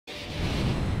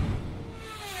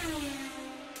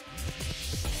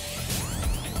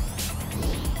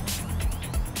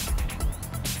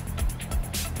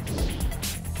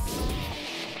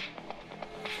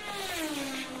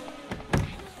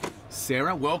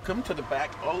Sarah, welcome to the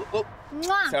back. Oh.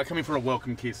 Sarah, come in for a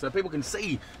welcome kiss so people can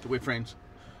see that we're friends.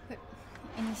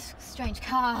 In this strange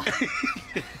car.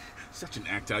 Such an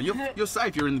actor. You're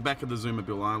safe. You're in the back of the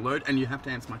Zoomobile. I load, and you have to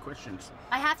answer my questions.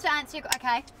 I have to answer your...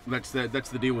 Okay. That's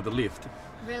the deal with the lift.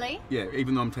 Really? Yeah,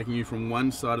 even though I'm taking you from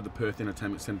one side of the Perth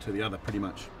Entertainment Centre to the other, pretty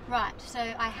much. Right, so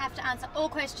I have to answer all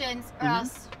questions or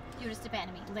else you'll just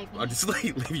abandon me, leave me. I'll just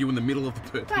leave you in the middle of the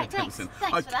Perth Entertainment Centre.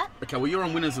 Thanks for that. Okay, well, you're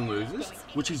on Winners and Losers,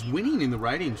 which is winning in the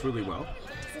ratings really well.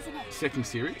 Isn't it? Second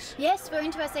series. Yes, we're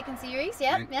into our second series,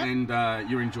 yep. And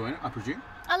you're enjoying it, I presume?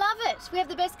 I love it. We have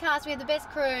the best cast, we have the best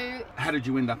crew. How did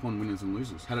you end up on Winners and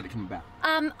Losers? How did it come about?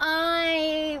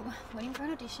 I went in for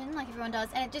an audition, like everyone does,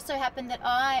 and it just so happened that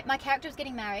my character was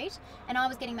getting married, and I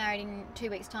was getting married in 2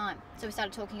 weeks' time. So we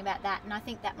started talking about that, and I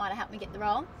think that might have helped me get the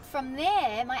role. From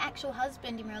there, my actual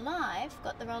husband in real life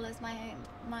got the role as my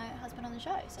husband on the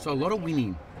show. So a lot of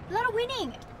winning. A lot of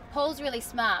winning. Paul's really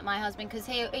smart, my husband, because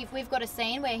if we've got a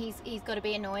scene where he's got to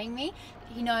be annoying me,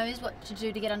 he knows what to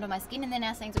do to get under my skin, and then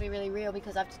our scenes will be really real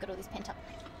because I've just got all this pent up.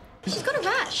 She's got a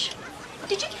rash.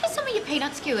 Did you give her some of your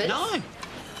peanut skewers? No.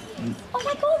 Oh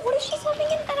my God, what is she having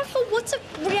in that for? What's a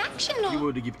reaction? If you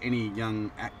were to give any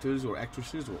young actors or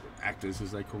actresses, or actors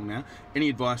as they call now, any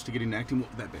advice to get into acting, what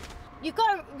would that be? You've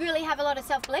got to really have a lot of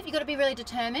self-belief. You've got to be really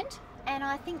determined. And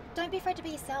I think, don't be afraid to be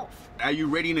yourself. Are you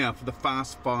ready now for the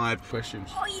fast 5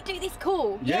 questions? Oh, you do this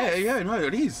cool. Yeah, no,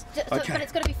 it is. So, okay. But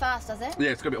it's got to be fast, does it?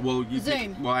 Yeah, it's got to be, well,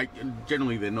 Zoom. Well,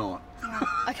 generally they're not.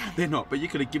 Oh, okay. They're not, but you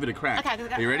could give it a crack. Okay,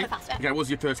 Are you ready? Fast, Okay, what was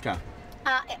your first car?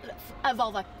 A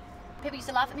Volvo. People used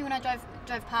to laugh at me when I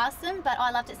drove past them, but I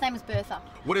loved it. Its name was Bertha.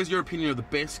 What is your opinion of the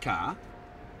best car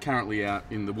currently out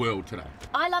in the world today?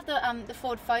 I love the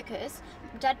Ford Focus.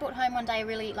 Dad bought home one day,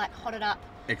 really like hotted up.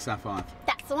 XR5.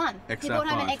 That's the one. XR5. He bought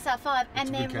home an XR5, and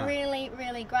a good they're car. really,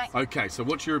 really great. Okay, so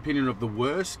what's your opinion of the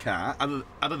worst car,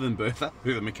 other than Bertha,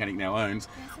 who the mechanic now owns,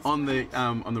 on the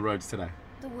roads today?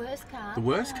 The worst car? The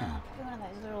worst car? Probably one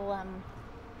of those little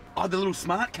Oh, the little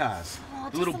smart cars. Oh,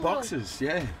 the little boxes,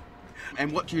 yeah.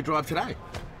 And what do you drive today?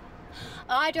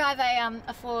 I drive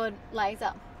a Ford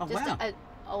Laser. Oh, just wow. an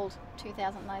old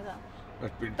 2000 Laser.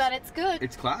 But it's good.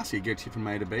 It's classy. It gets you from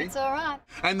A to B. It's all right.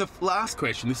 And the last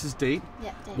question, this is deep.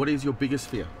 Yeah, deep. What is your biggest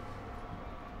fear?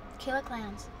 Killer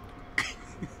clowns.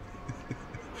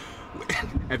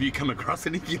 Have you come across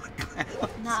any killer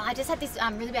clowns? No, I just had this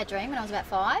really bad dream when I was about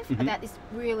 5 about this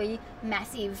really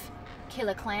massive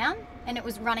killer clown, and it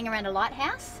was running around a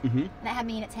lighthouse, and it had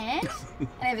me in its hands. And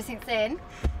ever since then,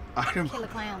 killer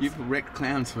clowns. You've wrecked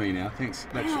clowns for me now. Thanks.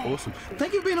 That's awesome.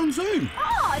 Thank you for being on Zoom.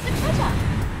 Oh, it's a pleasure.